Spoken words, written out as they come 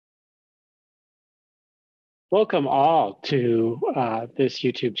Welcome all to this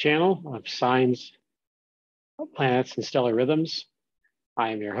YouTube channel of Signs, Planets, and Stellar Rhythms.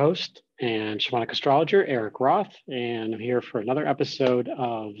 I am your host and Shamanic Astrologer Erik Roth, and I'm here for another episode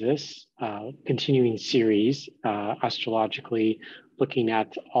of this continuing series, astrologically looking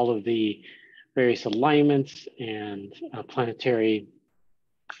at all of the various alignments and planetary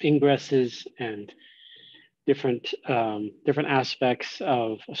ingresses and different aspects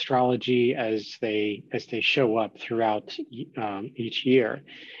of astrology as they show up throughout each year.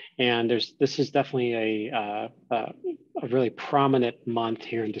 And this is definitely a really prominent month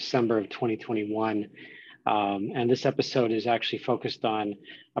here in December of 2021. And this episode is actually focused on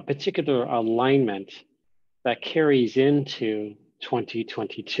a particular alignment that carries into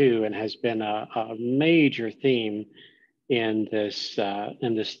 2022 and has been a major theme in this at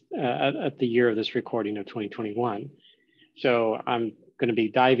the year of this recording of 2021. So I'm going to be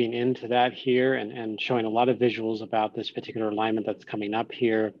diving into that here and showing a lot of visuals about this particular alignment that's coming up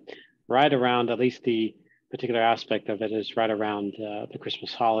here right around, at least the particular aspect of it is right around the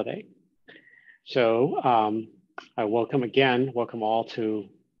Christmas holiday. So I welcome all to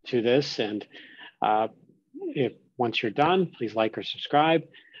this. And if once you're done, please like or subscribe.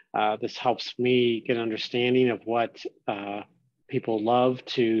 This helps me get an understanding of what people love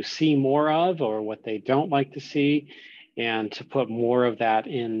to see more of or what they don't like to see, and to put more of that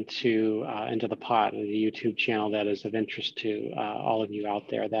into the pot, the YouTube channel that is of interest to all of you out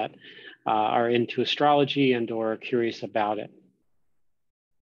there that are into astrology and or curious about it.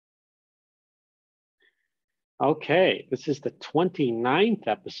 Okay, this is the 29th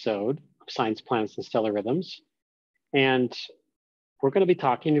episode of Signs, Planets, and Stellar Rhythms. And we're going to be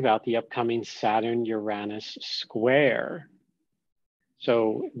talking about the upcoming Saturn-Uranus square.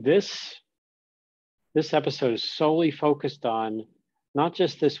 So this episode is solely focused on not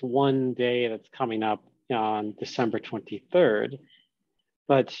just this one day that's coming up on December 23rd,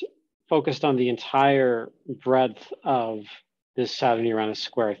 but focused on the entire breadth of this Saturn-Uranus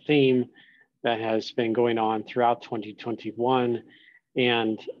square theme that has been going on throughout 2021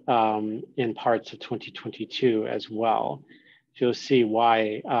 and in parts of 2022 as well. You'll see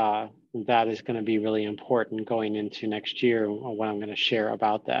why that is going to be really important going into next year, or what I'm going to share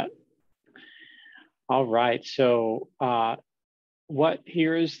about that. All right, so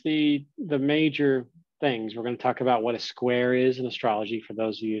here's the major things. We're going to talk about what a square is in astrology for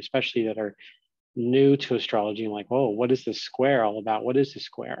those of you, especially that are new to astrology and like, oh, what is this square all about? What is the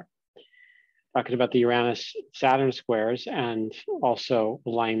square? Talking about the Uranus-Saturn squares and also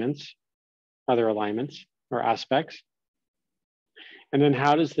alignments, other alignments or aspects. And then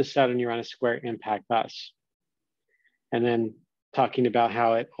how does the Saturn-Uranus square impact us? And then talking about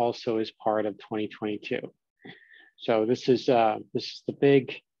how it also is part of 2022. So this is the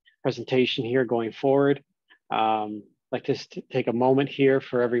big presentation here going forward. Like to take a moment here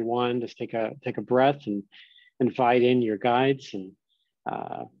for everyone, just take a breath and invite in your guides and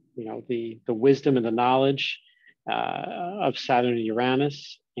the wisdom and the knowledge of Saturn and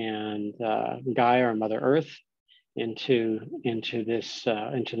Uranus and Gaia, our Mother Earth, into this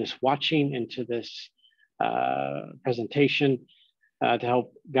watching, into this presentation to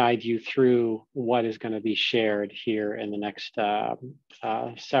help guide you through what is going to be shared here in the next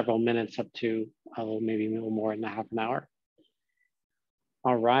several minutes, up to maybe a little more than a half an hour.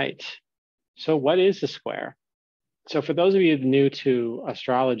 All right. So what is the square? So for those of you new to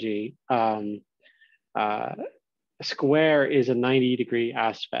astrology, a square is a 90-degree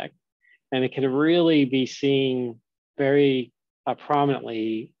aspect. And it can really be seen very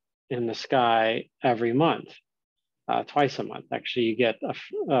prominently in the sky every month, twice a month. Actually, you get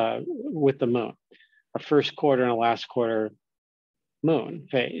with the moon, a first quarter and a last quarter moon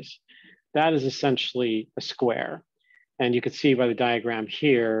phase. That is essentially a square. And you can see by the diagram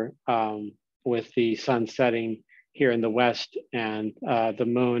here with the sun setting here in the west and the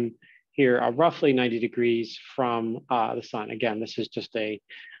moon here are roughly 90 degrees from the sun. Again, this is just a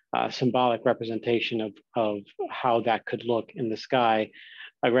symbolic representation of how that could look in the sky.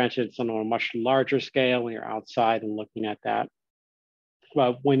 Granted, it's on a much larger scale when you're outside and looking at that.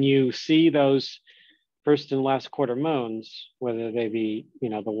 But when you see those first and last quarter moons, whether they be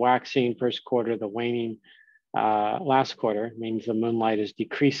the waxing first quarter, the waning last quarter, means the moonlight is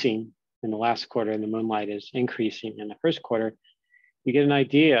decreasing in the last quarter and the moonlight is increasing in the first quarter, you get an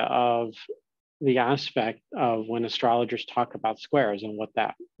idea of the aspect of when astrologers talk about squares and what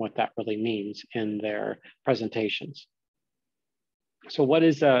that really means in their presentations. So what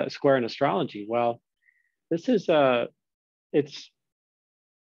is a square in astrology? Well, this is it's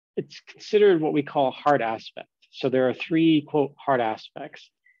considered what we call a hard aspect. So there are three, quote, hard aspects.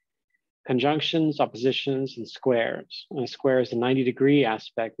 conjunctions, oppositions, and squares. And a square is a 90-degree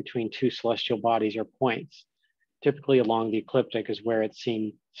aspect between two celestial bodies or points. Typically along the ecliptic is where it's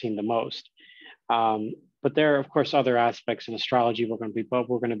seen the most. But there are, of course, other aspects in astrology we're going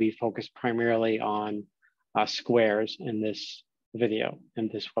to be focused primarily on squares in this video, in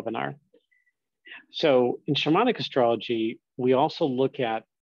this webinar. So in shamanic astrology, we also look at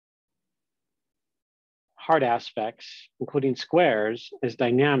hard aspects, including squares, as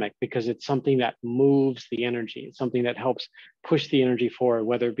dynamic because it's something that moves the energy. It's something that helps push the energy forward,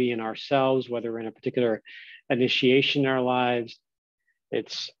 whether it be in ourselves, whether we're in a particular initiation in our lives,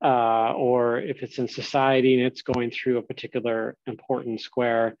 or if it's in society and it's going through a particular important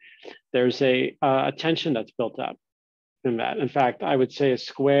square, there's a tension that's built up in that. In fact, I would say a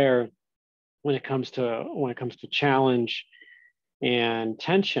square, when it comes to challenge and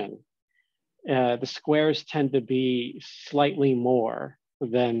tension, the squares tend to be slightly more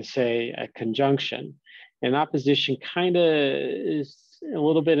than, say, a conjunction. An opposition kind of is a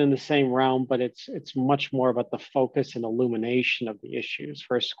little bit in the same realm, but it's much more about the focus and illumination of the issues.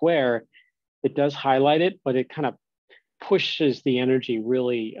 For a square, it does highlight it, but it kind of pushes the energy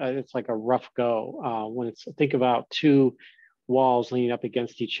really. It's like a rough go. Think about two walls leaning up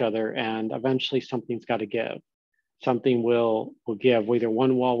against each other, and eventually something's got to give. Something will give. Either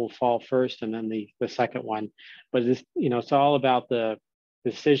one wall will fall first, and then the second one. But it's all about the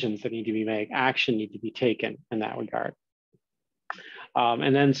decisions that need to be made. Action need to be taken in that regard.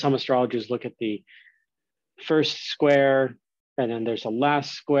 And then some astrologers look at the first square, and then there's a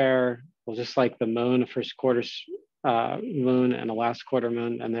last square. Well, just like the moon, a first quarter moon and a last quarter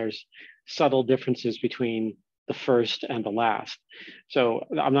moon, and there's subtle differences between the first and the last. So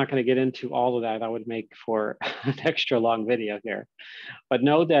I'm not going to get into all of that. That would make for an extra long video here. But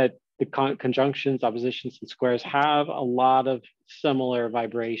know that the conjunctions, oppositions, and squares have a lot of similar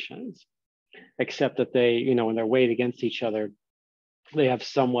vibrations, except that they, when they're weighed against each other, they have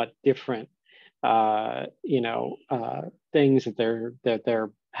somewhat different, things that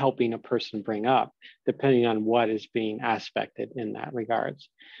they're helping a person bring up, depending on what is being aspected in that regards.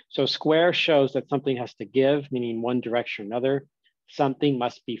 So square shows that something has to give, meaning one direction or another. Something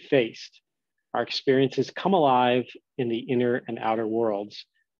must be faced. Our experiences come alive in the inner and outer worlds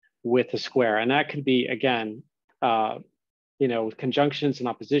with a square. And that could be, again, with conjunctions and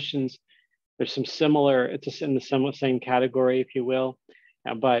oppositions. There's some similar, it's just in the same category, if you will,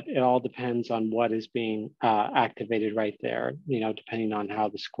 but it all depends on what is being activated right there, depending on how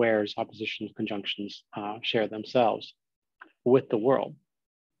the squares, oppositions, conjunctions share themselves with the world.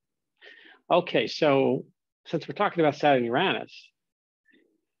 Okay, so since we're talking about Saturn and Uranus,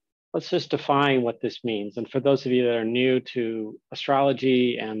 let's just define what this means. And for those of you that are new to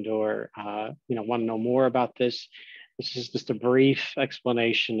astrology or want to know more about this, this is just a brief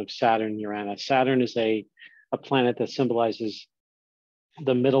explanation of Saturn and Uranus. Saturn is a planet that symbolizes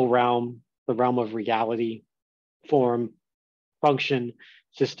the middle realm, the realm of reality, form, function,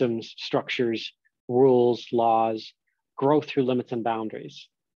 systems, structures, rules, laws, growth through limits and boundaries.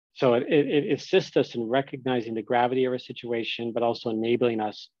 So it assists us in recognizing the gravity of our situation, but also enabling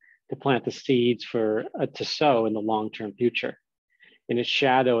us to plant the seeds to sow in the long-term future. In its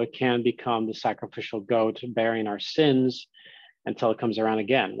shadow, it can become the sacrificial goat bearing our sins until it comes around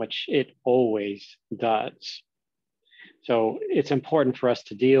again, which it always does. So it's important for us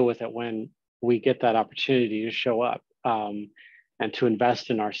to deal with it when we get that opportunity to show up and to invest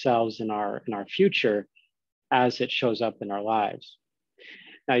in ourselves, in our future, as it shows up in our lives.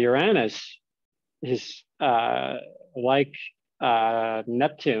 Now, Uranus is like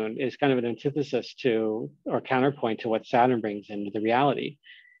Neptune, is kind of an antithesis to or counterpoint to what Saturn brings into the reality.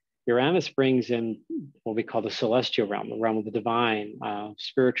 Uranus brings in what we call the celestial realm, the realm of the divine,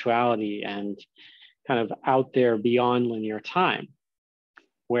 spirituality, and kind of out there beyond linear time.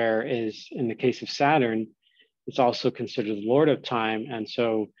 Whereas in the case of Saturn, it's also considered the Lord of time. And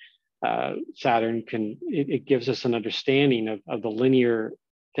so Saturn it gives us an understanding of the linear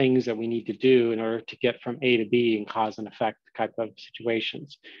things that we need to do in order to get from A to B and cause and effect type of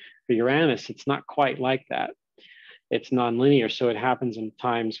situations. For Uranus, it's not quite like that. It's nonlinear, so it happens in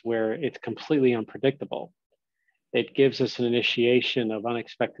times where it's completely unpredictable. It gives us an initiation of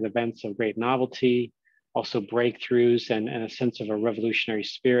unexpected events of great novelty, also breakthroughs and a sense of a revolutionary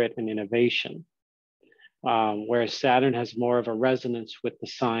spirit and innovation. Whereas Saturn has more of a resonance with the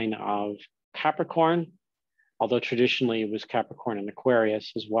sign of Capricorn, although traditionally it was Capricorn and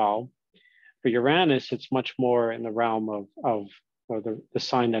Aquarius as well. For Uranus, it's much more in the realm of the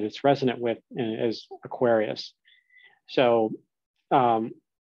sign that it's resonant with is Aquarius. So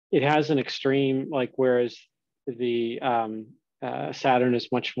it has an extreme, like whereas the Saturn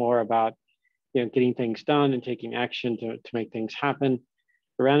is much more about getting things done and taking action to make things happen.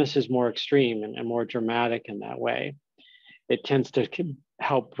 Uranus is more extreme and more dramatic in that way. It tends to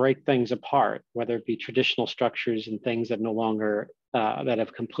help break things apart, whether it be traditional structures and things that no longer that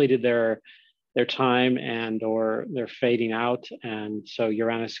have completed their time and or they're fading out, and so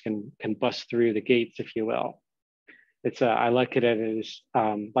Uranus can bust through the gates, if you will. It's I look at it as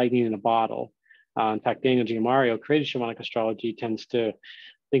lightning in a bottle. In fact, Daniel Giamario, created Shamanic Astrology, tends to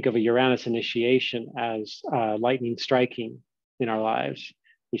think of a Uranus initiation as lightning striking in our lives.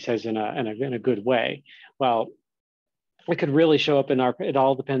 He says in a good way. Well, it could really show up it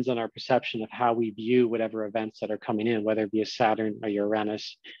all depends on our perception of how we view whatever events that are coming in, whether it be a Saturn or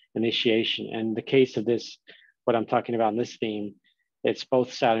Uranus initiation. And the case of this, what I'm talking about in this theme, it's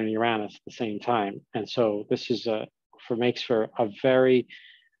both Saturn and Uranus at the same time. And so this is makes for a very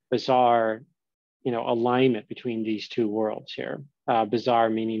bizarre, alignment between these two worlds here. Bizarre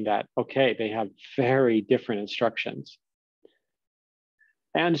meaning that, okay, they have very different instructions.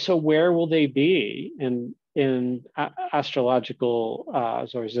 And so where will they be in astrological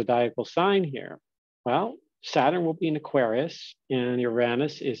or zodiacal sign here? Well, Saturn will be in Aquarius and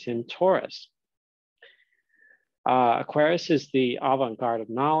Uranus is in Taurus. Aquarius is the avant-garde of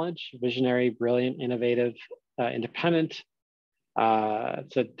knowledge, visionary, brilliant, innovative, independent.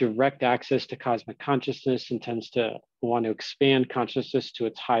 It's a direct access to cosmic consciousness and tends to want to expand consciousness to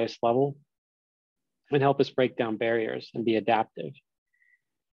its highest level and help us break down barriers and be adaptive.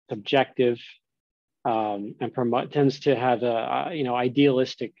 Objective, and tends to have a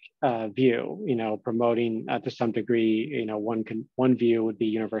idealistic view, promoting to some degree, one view would be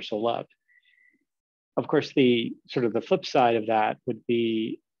universal love. Of course, the flip side of that would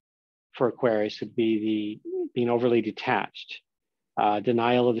be for Aquarius would be the being overly detached,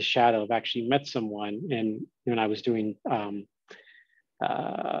 denial of the shadow. I've actually met someone, and when I was doing some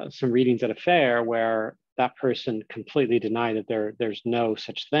readings at a fair where that person completely denied that there's no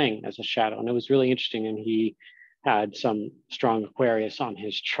such thing as a shadow. And it was really interesting. And he had some strong Aquarius on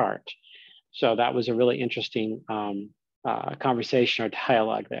his chart. So that was a really interesting conversation or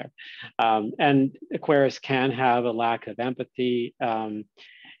dialogue there. And Aquarius can have a lack of empathy and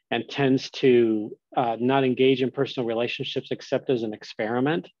tends to not engage in personal relationships except as an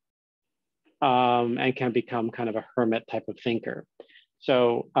experiment, and can become kind of a hermit type of thinker.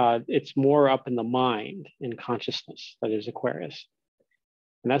 So it's more up in the mind, in consciousness, that is Aquarius.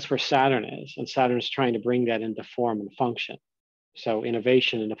 And that's where Saturn is. And Saturn is trying to bring that into form and function. So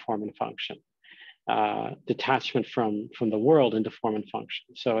innovation into form and function, detachment from the world into form and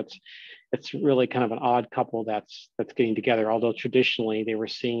function. So it's really kind of an odd couple that's getting together, although traditionally they were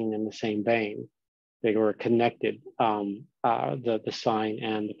seen in the same vein. They were connected, the sign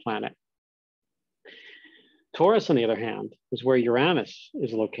and the planet. Taurus, on the other hand, is where Uranus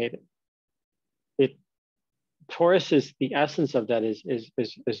is located. Taurus is the essence of that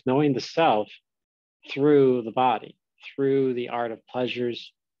is knowing the self through the body, through the art of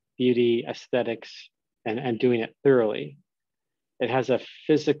pleasures, beauty, aesthetics, and doing it thoroughly. It has a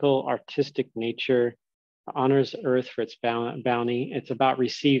physical, artistic nature, honors Earth for its bounty. It's about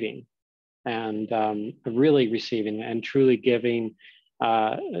receiving and really receiving and truly giving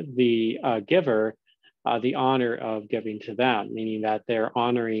the giver the honor of giving to them, meaning that they're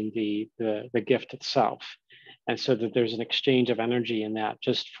honoring the gift itself. And so that there's an exchange of energy in that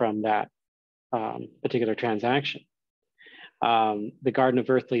just from that particular transaction. The Garden of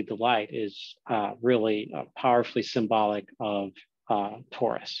Earthly Delight is really powerfully symbolic of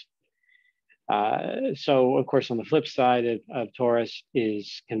Taurus. So of course, on the flip side of Taurus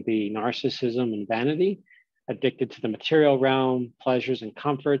can be narcissism and vanity, addicted to the material realm, pleasures and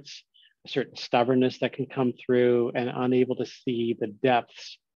comforts, a certain stubbornness that can come through, and unable to see the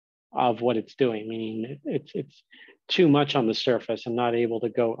depths of what it's doing, meaning it's too much on the surface and not able to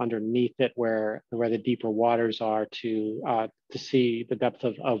go underneath it where the deeper waters are to see the depth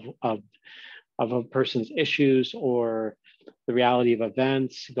of a person's issues or the reality of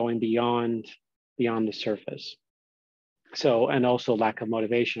events going beyond the surface. So, and also lack of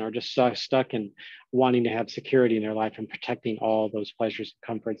motivation or just stuck in wanting to have security in their life and protecting all those pleasures and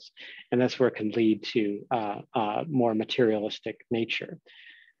comforts. And that's where it can lead to more materialistic nature,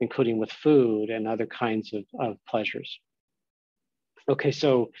 including with food and other kinds of pleasures. Okay,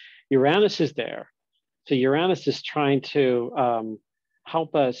 so Uranus is there. So Uranus is trying to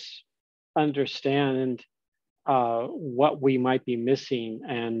help us understand what we might be missing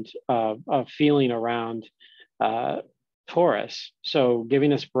and feeling around Taurus. So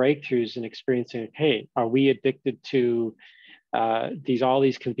giving us breakthroughs and experiencing, hey, are we addicted to all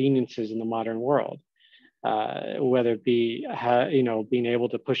these conveniences in the modern world? whether it be, being able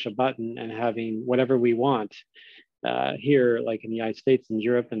to push a button and having whatever we want. Here, like in the United States and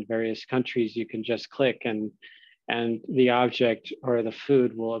Europe and various countries, you can just click and the object or the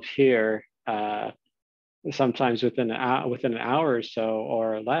food will appear sometimes within an hour or so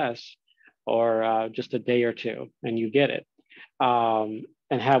or less, or just a day or two, and you get it.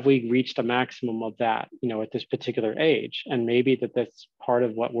 And have we reached a maximum of that, at this particular age? And maybe that's part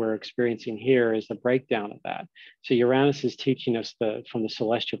of what we're experiencing here is the breakdown of that. So Uranus is teaching us from the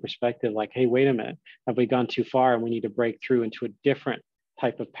celestial perspective, like, hey, wait a minute, have we gone too far? And we need to break through into a different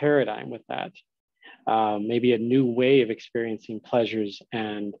type of paradigm with that. Maybe a new way of experiencing pleasures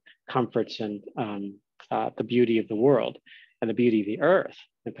and comforts and the beauty of the world and the beauty of the earth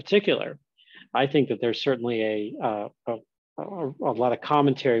in particular. I think that there's certainly a lot of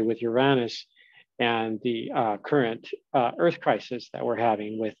commentary with Uranus and the current Earth crisis that we're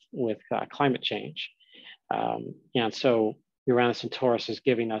having with climate change. And so Uranus and Taurus is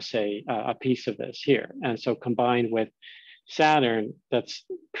giving us a piece of this here. And so combined with Saturn, that's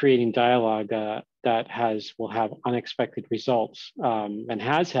creating dialogue that will have unexpected results and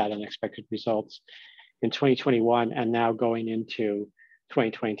has had unexpected results in 2021 and now going into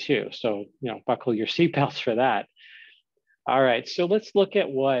 2022. So, buckle your seatbelts for that. All right, so let's look at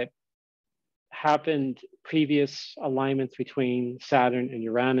what happened, previous alignments between Saturn and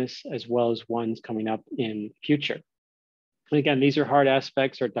Uranus, as well as ones coming up in future. And again, these are hard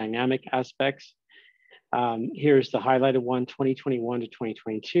aspects or dynamic aspects. Here's the highlighted one, 2021 to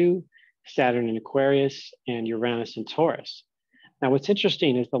 2022, Saturn in Aquarius and Uranus in Taurus. Now, what's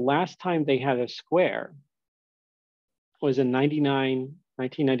interesting is the last time they had a square was in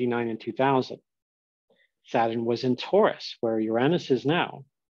 1999 and 2000. Saturn was in Taurus, where Uranus is now.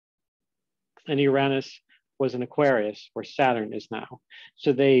 And Uranus was in Aquarius, where Saturn is now.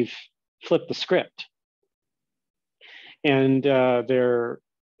 So they've flipped the script. And they're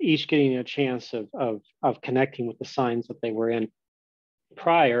each getting a chance of connecting with the signs that they were in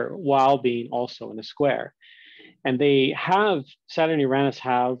prior, while being also in a square. And Saturn and Uranus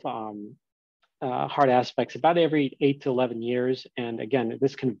have hard aspects about every 8 to 11 years. And again,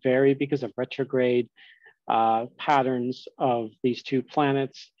 this can vary because of retrograde patterns of these two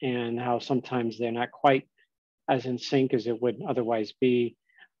planets and how sometimes they're not quite as in sync as it would otherwise be.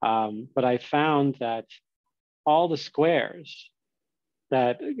 But I found that all the squares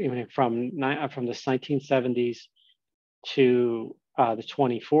that from the 1970s to the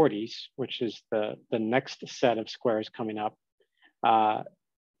 2040s, which is the next set of squares coming up, are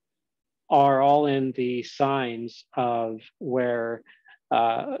all in the signs of where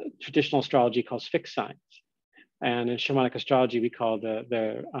traditional astrology calls fixed signs. And in Shamanic astrology, we call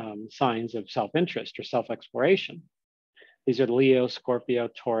the signs of self-interest or self-exploration. These are Leo, Scorpio,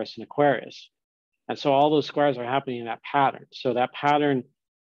 Taurus, and Aquarius. And so all those squares are happening in that pattern. So that pattern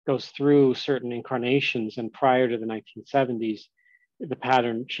goes through certain incarnations. And prior to the 1970s, the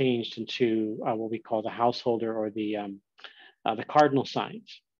pattern changed into what we call the householder or the cardinal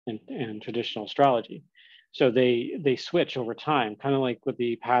signs in traditional astrology. So they switch over time, kind of like with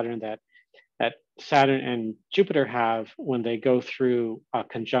the pattern that Saturn and Jupiter have when they go through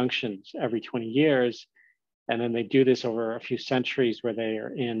conjunctions every 20 years. And then they do this over a few centuries where they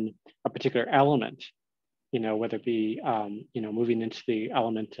are in a particular element, whether it be, moving into the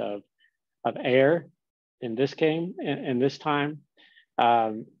element of air in this game, in this time.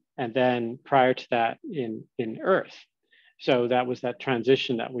 And then prior to that in Earth. So that was that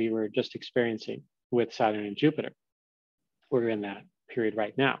transition that we were just experiencing with Saturn and Jupiter. We're in that period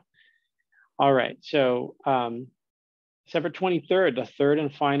right now. All right, so September 23rd, the third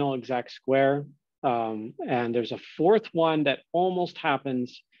and final exact square. And there's a fourth one that almost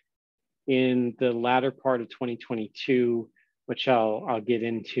happens in the latter part of 2022, which I'll get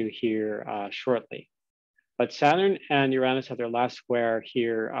into here shortly. But Saturn and Uranus have their last square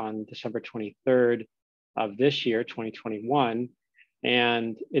here on December 23rd of this year, 2021.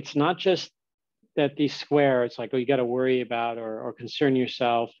 And it's not just that these squares, like, oh, you got to worry about or concern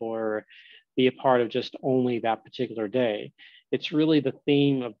yourself or be a part of just only that particular day. It's really the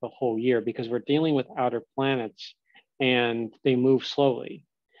theme of the whole year because we're dealing with outer planets and they move slowly.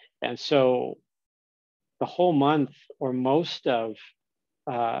 And so the whole month or most of,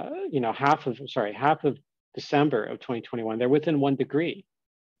 half of December of 2021, they're within 1 degree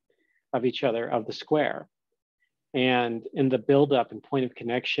of each other of the square. And in the buildup and point of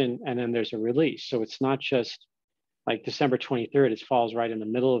connection, and then there's a release. So it's not just like December 23rd, it falls right in the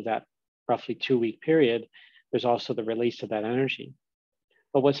middle of that roughly 2-week period. There's also the release of that energy.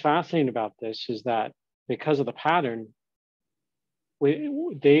 But what's fascinating about this is that because of the pattern,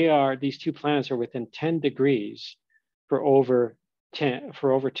 these two planets are within 10 degrees for over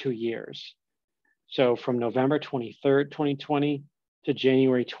 2 years. So from November 23rd, 2020 to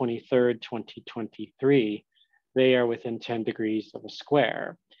January 23rd, 2023, they are within 10 degrees of a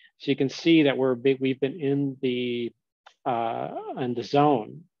square. So you can see that we've been in the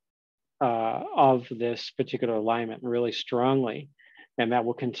zone of this particular alignment really strongly, and that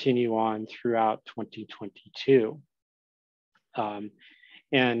will continue on throughout 2022.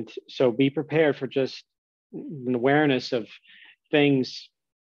 And so be prepared for just an awareness of things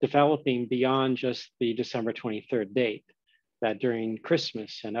developing beyond just the December 23rd date, that during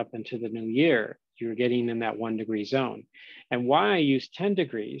Christmas and up into the new year, you're getting in that 1 degree zone. And why I use 10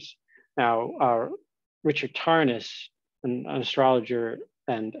 degrees, now Richard Tarnas, an astrologer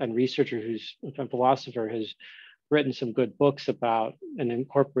and researcher who's a philosopher, has written some good books about and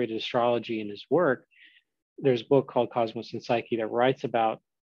incorporated astrology in his work. There's a book called Cosmos and Psyche that writes about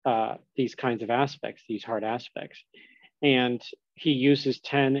these kinds of aspects, these hard aspects. And he uses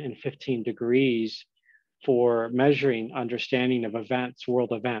 10 and 15 degrees for measuring understanding of events,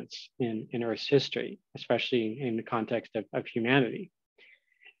 world events in Earth's history, especially in the context of humanity.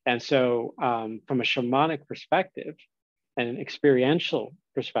 And so from a shamanic perspective and an experiential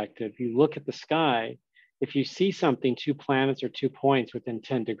perspective, you look at the sky, if you see something, 2 planets or 2 points within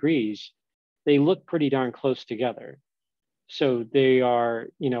 10 degrees, they look pretty darn close together. So they are,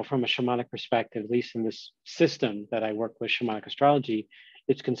 from a shamanic perspective, at least in this system that I work with, shamanic astrology,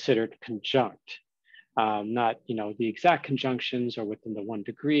 it's considered conjunct. Not, the exact conjunctions or within the 1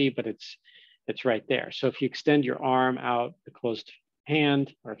 degree, but it's right there. So if you extend your arm out, the closed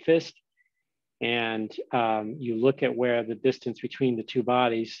hand or fist, and you look at where the distance between the 2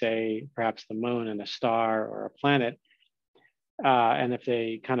 bodies, say perhaps the moon and a star or a planet, and if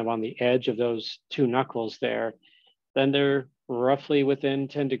they kind of on the edge of those 2 knuckles there, then they're roughly within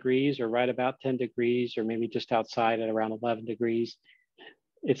 10 degrees or right about 10 degrees, or maybe just outside at around 11 degrees.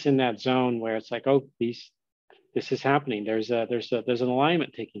 It's in that zone where it's like, oh, this is happening. There's an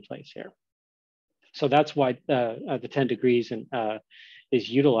alignment taking place here. So that's why the 10 degrees is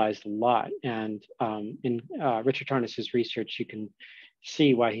utilized a lot. And in Richard Tarnas's research, you can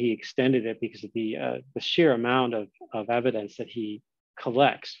see why he extended it, because of the sheer amount of evidence that he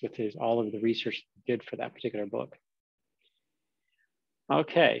collects with all of the research he did for that particular book.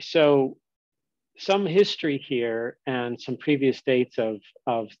 Okay, so some history here and some previous dates of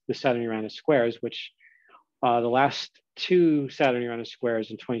the Saturn-Uranus squares, which the last 2 Saturn-Uranus squares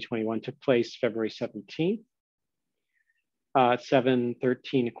in 2021 took place February 17th at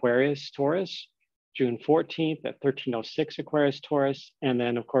 7:13 Aquarius Taurus, June 14th at 13:06 Aquarius Taurus, and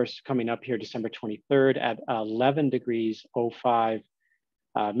then of course coming up here December 23rd at 11 degrees 05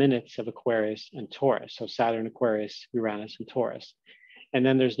 minutes of Aquarius and Taurus. So Saturn, Aquarius, Uranus, and Taurus. And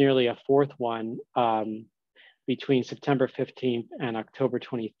then there's nearly a 4th one between September 15th and October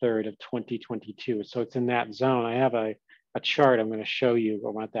 23rd of 2022. So it's in that zone. I have a chart I'm going to show you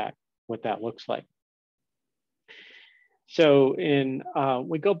what that looks like. So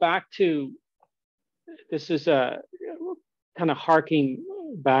we go back to, this is kind of harking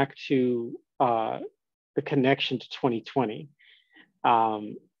back to the connection to 2020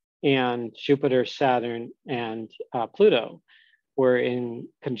 and Jupiter, Saturn, and Pluto were in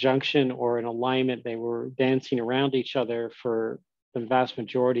conjunction or in alignment. They were dancing around each other for the vast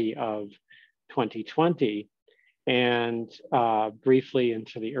majority of 2020 and briefly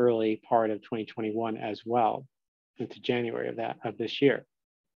into the early part of 2021 as well, into January of this year.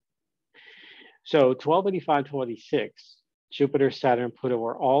 So 1285, 1286, Jupiter, Saturn, and Pluto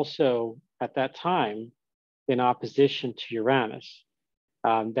were also at that time in opposition to Uranus.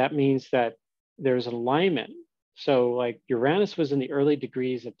 That means that there's an alignment. So like Uranus was in the early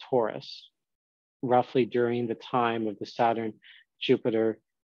degrees of Taurus, roughly during the time of the Saturn, Jupiter,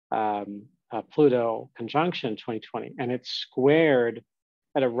 Pluto conjunction 2020. And it's squared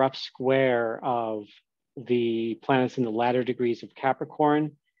at a rough square of the planets in the latter degrees of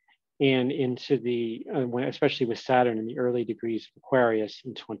Capricorn and into the, especially with Saturn in the early degrees of Aquarius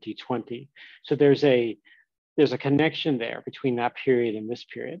in 2020. So there's a connection there between that period and this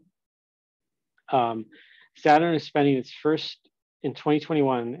period. Saturn is spending its first, in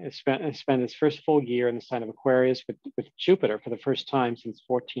 2021, it spent its first full year in the sign of Aquarius with Jupiter for the first time since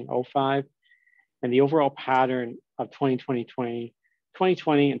 1405. And the overall pattern of 2020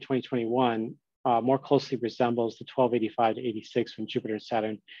 and 2021 more closely resembles the 1285 to 86 when Jupiter and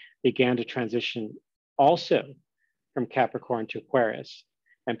Saturn began to transition also from Capricorn to Aquarius.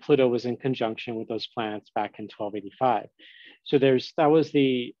 And Pluto was in conjunction with those planets back in 1285. So there's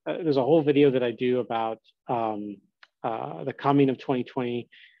a whole video that I do about the coming of 2020,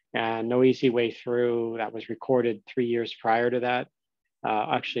 and No Easy Way Through, that was recorded 3 years prior to that,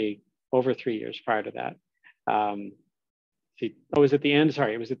 actually over 3 years prior to that. It was at the end,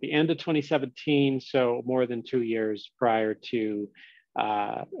 sorry, it was at the end of 2017, so more than 2 years prior to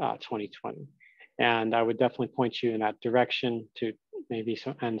 2020. And I would definitely point you in that direction to maybe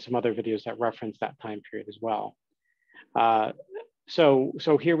some other videos that reference that time period as well.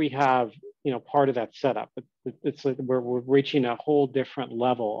 So here we have, part of that setup. It's like we're reaching a whole different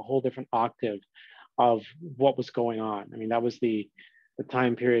level, a whole different octave of what was going on. I mean, that was the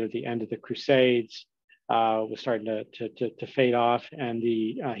time period at the end of the Crusades. Was starting to fade off, and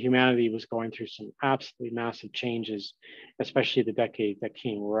the humanity was going through some absolutely massive changes, especially the decade that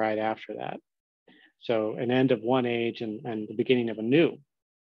came right after that. So an end of one age and the beginning of a new.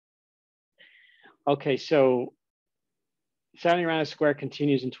 Okay, so Saturn Uranus square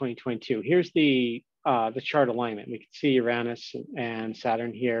continues in 2022. Here's the chart alignment. We can see Uranus and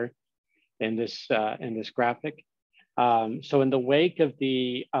Saturn here in this graphic. So in the wake of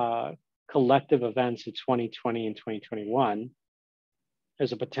the collective events of 2020 and 2021,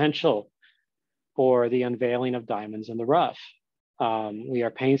 there's a potential for the unveiling of diamonds in the rough. We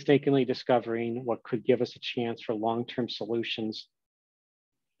are painstakingly discovering what could give us a chance for long-term solutions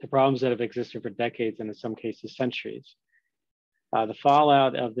to problems that have existed for decades and in some cases centuries. The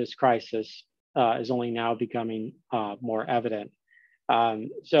fallout of this crisis is only now becoming more evident.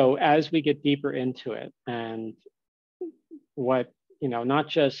 So as we get deeper into it, and what, not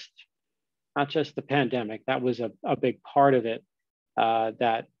just the pandemic, that was a big part of it,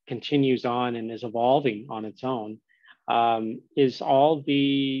 that continues on and is evolving on its own, is all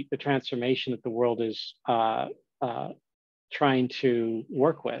the transformation that the world is trying to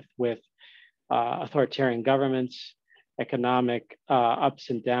work with authoritarian governments, economic ups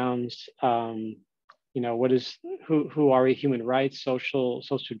and downs, who are human rights, social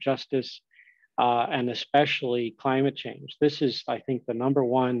justice, and especially climate change. This is, I think,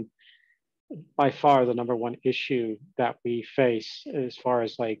 by far the number one issue that we face, as far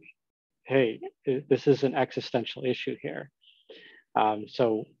as like, hey, this is an existential issue here.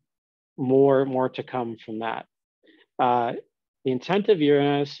 So more to come from that. The intent of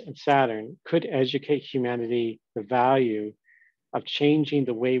Uranus and Saturn could educate humanity the value of changing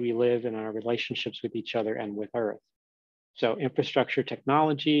the way we live in our relationships with each other and with Earth. So infrastructure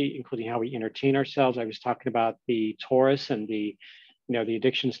technology, including how we entertain ourselves. I was talking about the Taurus and the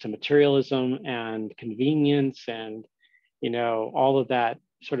addictions to materialism and convenience, and all of that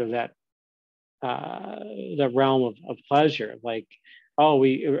sort of that the realm of pleasure. Like,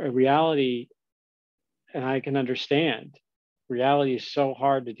 reality, and I can understand. Reality is so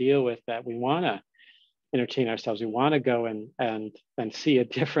hard to deal with that we want to entertain ourselves. We want to go and see a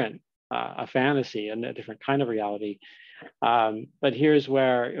different a fantasy and a different kind of reality. But here's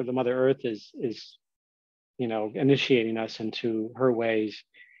where the Mother Earth is initiating us into her ways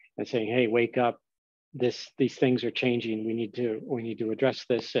and saying, hey, wake up, these things are changing. We need to address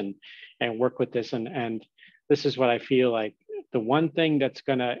this and work with this. And this is what I feel like the one thing that's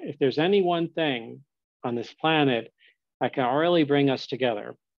gonna, if there's any one thing on this planet that can really bring us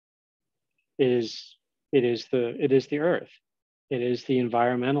together, it is the Earth. It is the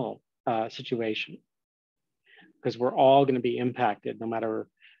environmental situation, because we're all going to be impacted no matter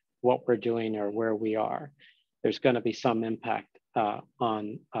what we're doing or where we are. There's going to be some impact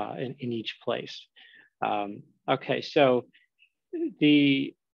in each place. Okay, so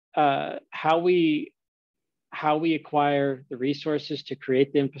the how we acquire the resources to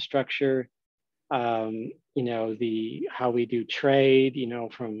create the infrastructure, how we do trade,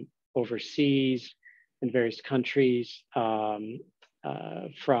 from overseas in various countries, from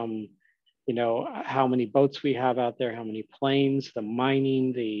how many boats we have out there, how many planes, the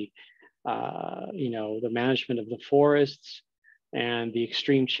mining, the management of the forests, and the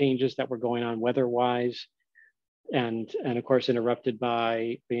extreme changes that were going on weather-wise, and of course interrupted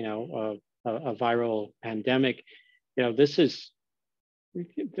by a viral pandemic. This is,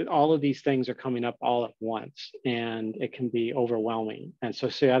 all of these things are coming up all at once, and it can be overwhelming. And so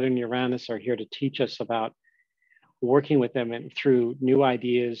Saturn and Uranus are here to teach us about working with them and through new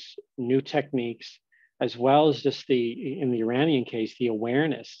ideas, new techniques, as well as just in the Uranian case, the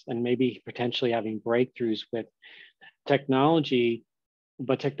awareness and maybe potentially having breakthroughs with technology,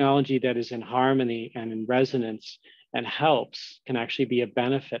 but technology that is in harmony and in resonance and can actually be a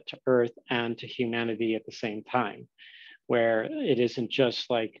benefit to Earth and to humanity at the same time, where it isn't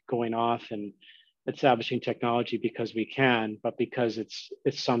just like going off and establishing technology because we can, but because it's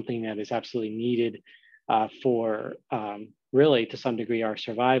something that is absolutely needed for really, to some degree, our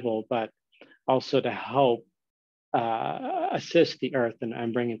survival, but also to help assist the Earth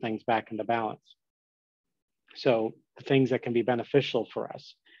and bringing things back into balance. So the things that can be beneficial for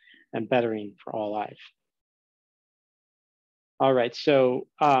us and bettering for all life. All right, so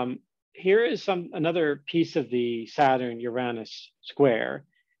here is another piece of the Saturn-Uranus square,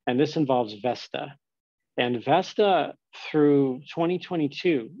 and this involves Vesta. And Vesta through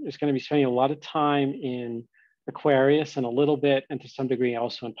 2022 is going to be spending a lot of time in Aquarius and a little bit, and to some degree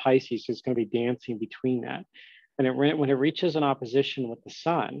also in Pisces. So it's going to be dancing between that. And when it reaches an opposition with the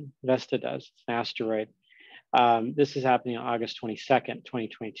sun, Vesta does, it's an asteroid. This is happening on August 22nd,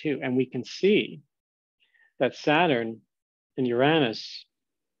 2022. And we can see that Saturn and Uranus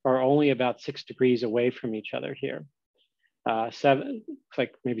are only about 6 degrees away from each other here.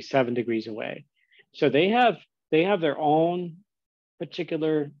 Like maybe 7 degrees away. So they have their own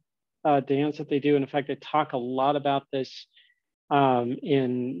particular dance that they do. And in fact, I talk a lot about this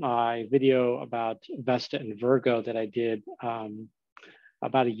in my video about Vesta and Virgo that I did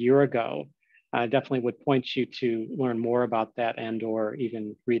about a year ago. I definitely would point you to learn more about that and or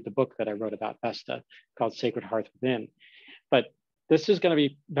even read the book that I wrote about Vesta called Sacred Hearth Within. But this is going to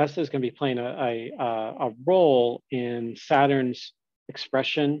be, Vesta is going to be playing a role in Saturn's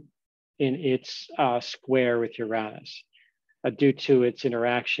expression in its square with Uranus due to its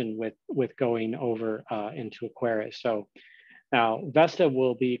interaction with going over into Aquarius. So now Vesta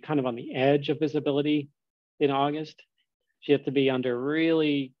will be kind of on the edge of visibility in August. So you have to be under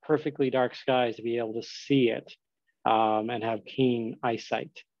really perfectly dark skies to be able to see it and have keen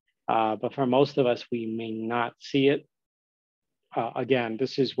eyesight. But for most of us, we may not see it. Again,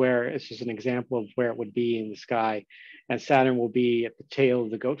 this is an example of where it would be in the sky. And Saturn will be at the tail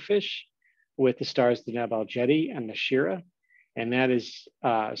of the goatfish with the stars Deneb Algeti and the Shira. And that is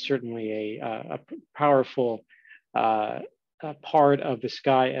certainly a powerful part of the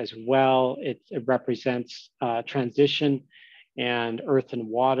sky as well. It represents transition and earth and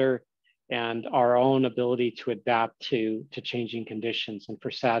water and our own ability to adapt to changing conditions, and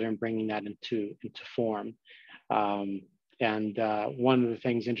for Saturn bringing that into form. And one of the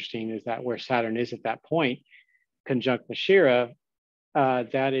things interesting is that where Saturn is at that point, conjunct the Shira,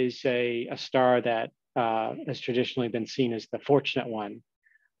 that is a star that has traditionally been seen as the fortunate one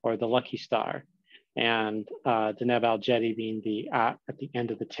or the lucky star. And Deneb Algeti being at the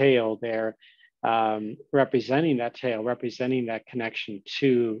end of the tail there, representing that tail, representing that connection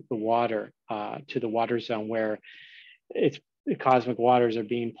to the water zone where the cosmic waters are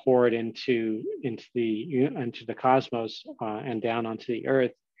being poured into the cosmos and down onto the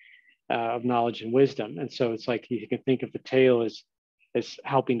earth of knowledge and wisdom. And so it's like you can think of the tail as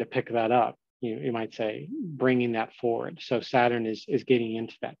helping to pick that up. You might say, bringing that forward. So Saturn is getting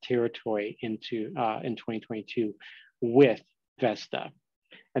into that territory in 2022 with Vesta.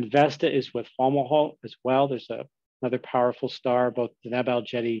 And Vesta is with Fomalhaut as well. There's another powerful star. Both Deneb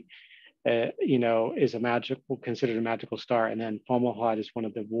Algeti, is considered a magical star, and then Fomalhaut is one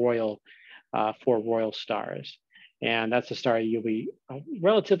of the four royal stars. And that's a star you'll be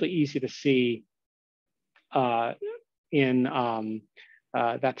relatively easy to see in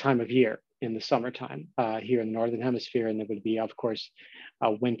that time of year in the summertime here in the Northern Hemisphere. And there would be, of course,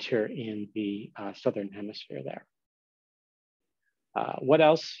 winter in the Southern Hemisphere there. What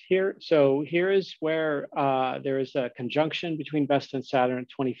else here? So here is where there is a conjunction between Vesta and Saturn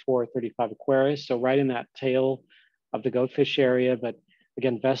at 24-35 Aquarius. So right in that tail of the goatfish area, but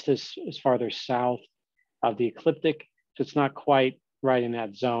again, Vesta is farther south of the ecliptic. So it's not quite right in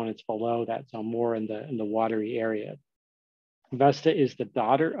that zone. It's below that zone, more in the watery area. Vesta is the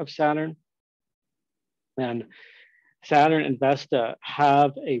daughter of Saturn. And Saturn and Vesta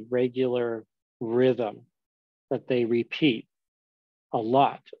have a regular rhythm that they repeat a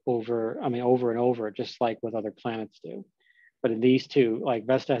lot over and over, just like with other planets do. But in these two, like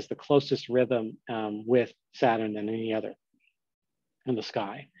Vesta has the closest rhythm with Saturn than any other in the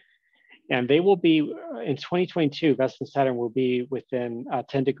sky. And they will be, in 2022, Vesta and Saturn will be within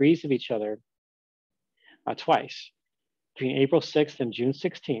 10 degrees of each other twice, between April 6th and June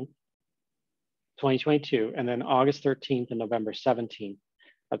 16th, 2022, and then August 13th and November 17th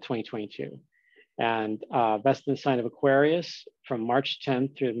of 2022. And Vesta in the sign of Aquarius from March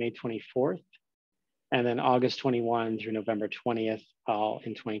 10th through May 24th, and then August 21 through November 20th, all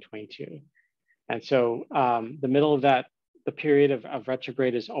in 2022. And so the middle of that, the period of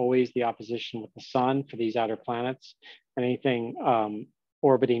retrograde is always the opposition with the sun for these outer planets and anything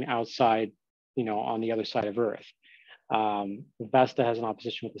orbiting outside, on the other side of Earth. Vesta has an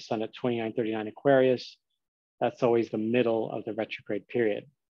opposition with the sun at 29-39 Aquarius. That's always the middle of the retrograde period.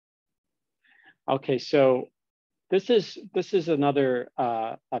 Okay, so this is another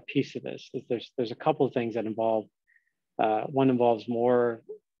piece of this. There's a couple of things that involve One involves more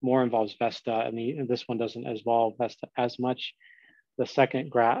involves Vesta, and this one doesn't involve Vesta as much. The seventh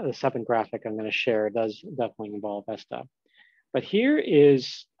graphic I'm going to share does definitely involve Vesta. But here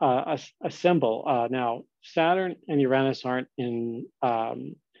is a symbol. Now, Saturn and Uranus aren't in,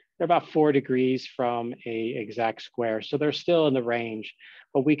 they're about 4 degrees from a exact square. So they're still in the range,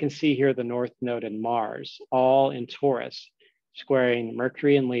 but we can see here the North Node and Mars, all in Taurus, squaring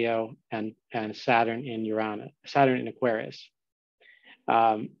Mercury in Leo and Saturn in Aquarius.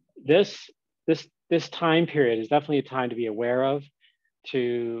 This time period is definitely a time to be aware of.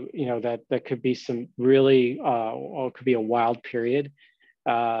 That could be some really, or it could be a wild period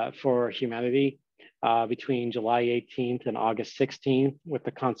for humanity between July 18th and August 16th, with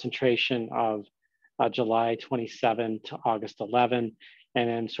the concentration of July 27 to August 11, and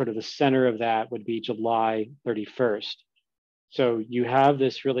then sort of the center of that would be July 31st. So you have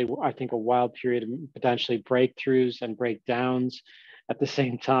this really, I think, a wild period of potentially breakthroughs and breakdowns at the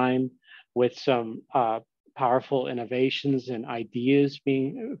same time, with some powerful innovations and ideas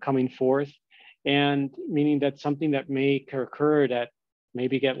coming forth, and meaning that something that may occur that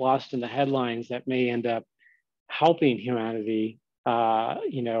maybe get lost in the headlines that may end up helping humanity,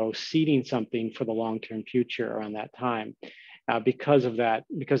 seeding something for the long-term future around that time, because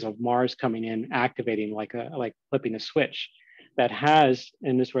of Mars coming in, activating like flipping a switch that has,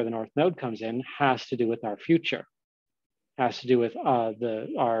 and this is where the North Node comes in, has to do with our future, has to do with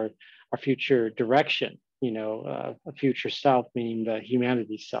our future direction, a future self, meaning the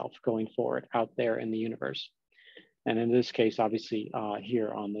humanity self going forward out there in the universe. And in this case, obviously,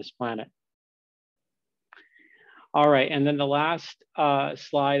 here on this planet. All right, and then the last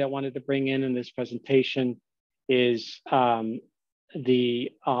slide I wanted to bring in this presentation is the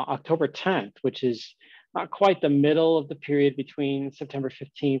October 10th, which is not quite the middle of the period between September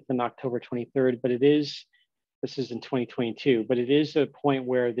 15th and October 23rd, but this is in 2022, but it is a point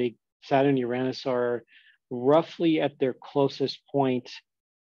where Saturn and Uranus are roughly at their closest point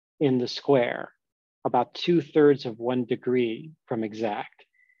in the square, about 2/3 of 1 degree from exact.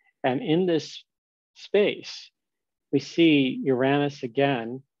 And in this space, we see Uranus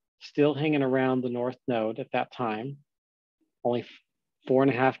again, still hanging around the North Node at that time, only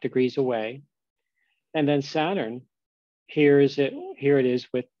 4.5 degrees away. And then Saturn, here it is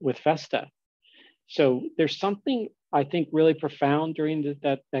with Vesta. So there's something, I think, really profound during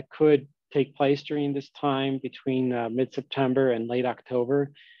that could take place during this time between mid-September and late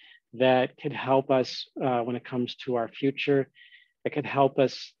October that could help us when it comes to our future. It could help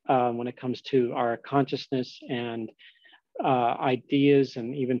us when it comes to our consciousness and ideas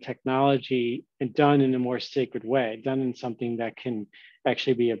and even technology, and done in a more sacred way, done in something that can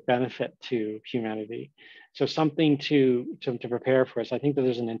actually be a benefit to humanity. So something to prepare for us. I think that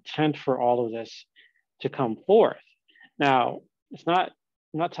there's an intent for all of this to come forth. Now, I'm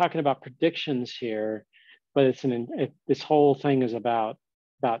not talking about predictions here, but this whole thing is about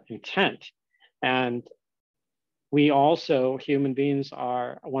intent. And we also, human beings,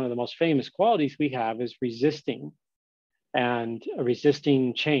 are one of the most famous qualities we have is resisting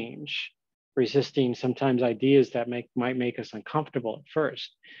change, resisting sometimes ideas that might make us uncomfortable at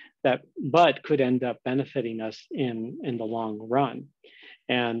first, but could end up benefiting us in the long run.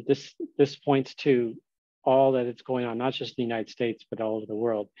 And this points to all that is going on, not just in the United States, but all over the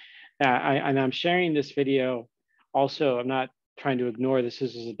world. And I'm sharing this video. Also, I'm not trying to ignore this.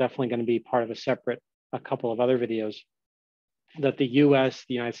 This is definitely going to be part of a couple of other videos, that the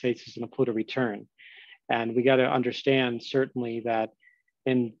United States is in a Pluto return. And we got to understand certainly that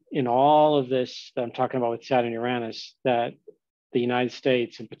in all of this that I'm talking about with Saturn and Uranus, that the United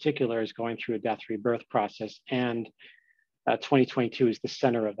States in particular is going through a death rebirth process, and 2022 is the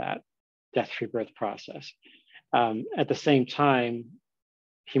center of that death rebirth process. At the same time,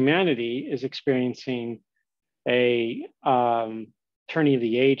 humanity is experiencing a turning of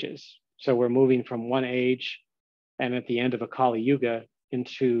the ages. So we're moving from one age, and at the end of a Kali Yuga,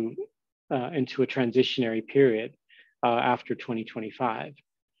 into a transitionary period after 2025.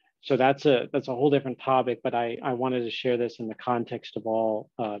 So that's a whole different topic, but I wanted to share this in the context of all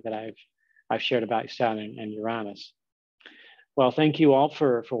that I've shared about Saturn and Uranus. Well, thank you all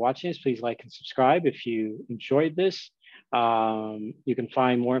for watching this. Please like and subscribe if you enjoyed this. You can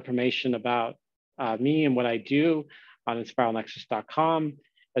find more information about me and what I do on inspiralnexus.com,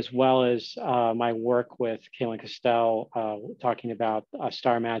 as well as my work with Kaylin Castell, talking about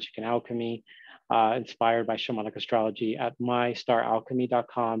star magic and alchemy, inspired by shamanic astrology at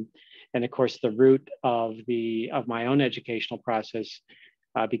mystaralchemy.com. And of course, the root of my own educational process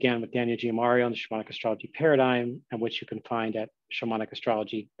began with Daniel G. Mario and the Shamanic Astrology Paradigm, and which you can find at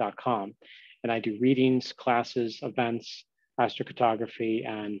shamanicastrology.com. and I do readings, classes, events, astrocartography,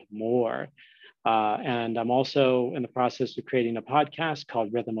 and more. And I'm also in the process of creating a podcast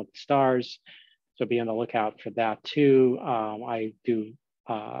called Rhythm of the Stars. So be on the lookout for that too. I do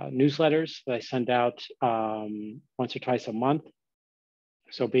newsletters that I send out once or twice a month.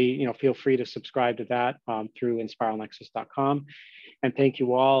 So feel free to subscribe to that through inspiralnexus.com. And thank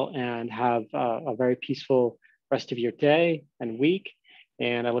you all, and have a very peaceful rest of your day and week.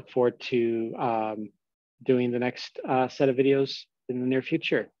 And I look forward to doing the next set of videos in the near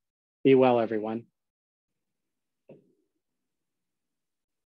future. Be well, everyone.